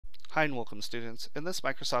Hi and welcome students. In this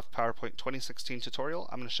Microsoft PowerPoint 2016 tutorial,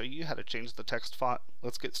 I'm going to show you how to change the text font.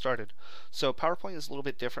 Let's get started. So PowerPoint is a little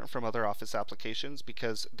bit different from other Office applications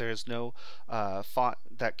because there's no font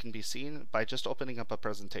that can be seen by just opening up a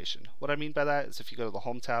presentation. What I mean by that is if you go to the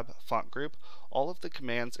Home tab, Font Group, all of the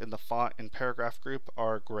commands in the font and paragraph group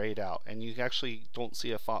are grayed out and you actually don't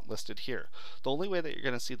see a font listed here. The only way that you're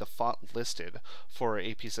going to see the font listed for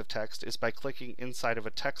a piece of text is by clicking inside of a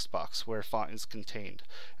text box where font is contained.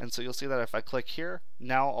 And so you'll see that if I click here,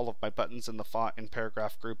 now all of my buttons in the font and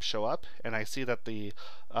paragraph group show up, and I see that the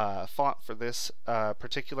font for this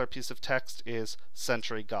particular piece of text is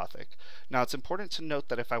Century Gothic. Now it's important to note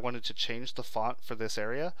that if I wanted to change the font for this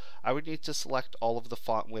area, I would need to select all of the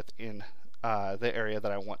font within the area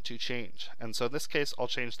that I want to change. And so in this case, I'll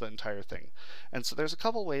change the entire thing. And so there's a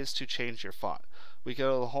couple ways to change your font. We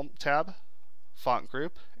go to the Home tab, Font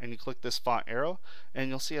Group, and you click this font arrow and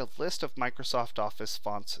you'll see a list of Microsoft Office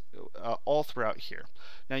fonts all throughout here.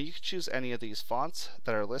 Now you can choose any of these fonts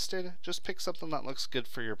that are listed. Just pick something that looks good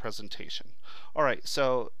for your presentation. Alright,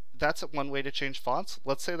 so that's one way to change fonts.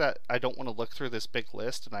 Let's say that I don't want to look through this big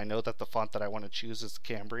list and I know that the font that I want to choose is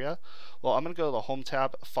Cambria. Well, I'm going to go to the Home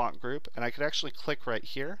tab, Font Group, and I could actually click right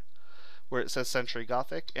here where it says Century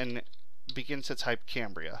Gothic and begin to type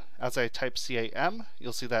Cambria. As I type CAM,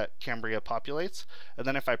 you'll see that Cambria populates, and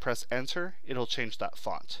then if I press enter, it'll change that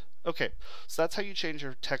font. Okay, so that's how you change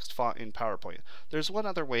your text font in PowerPoint. There's one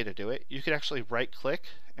other way to do it. You could actually right click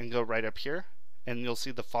and go right up here, and you'll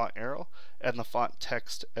see the font arrow and the font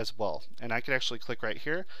text as well. And I could actually click right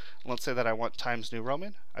here. Let's say that I want Times New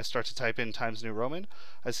Roman. I start to type in Times New Roman.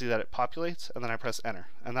 I see that it populates, and then I press enter,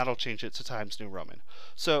 and that'll change it to Times New Roman.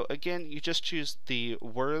 So again, you just choose the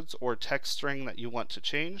words or text string that you want to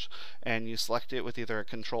change, and you select it with either a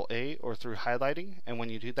Control A or through highlighting. And when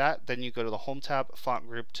you do that, then you go to the Home tab, Font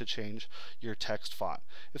Group to change your text font.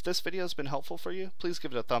 If this video has been helpful for you, please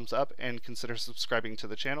give it a thumbs up and consider subscribing to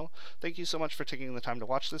the channel. Thank you so much for taking the time to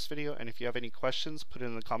watch this video, and if you have any questions, put it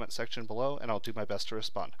in the comment section below and I'll do my best to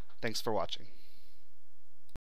respond. Thanks for watching.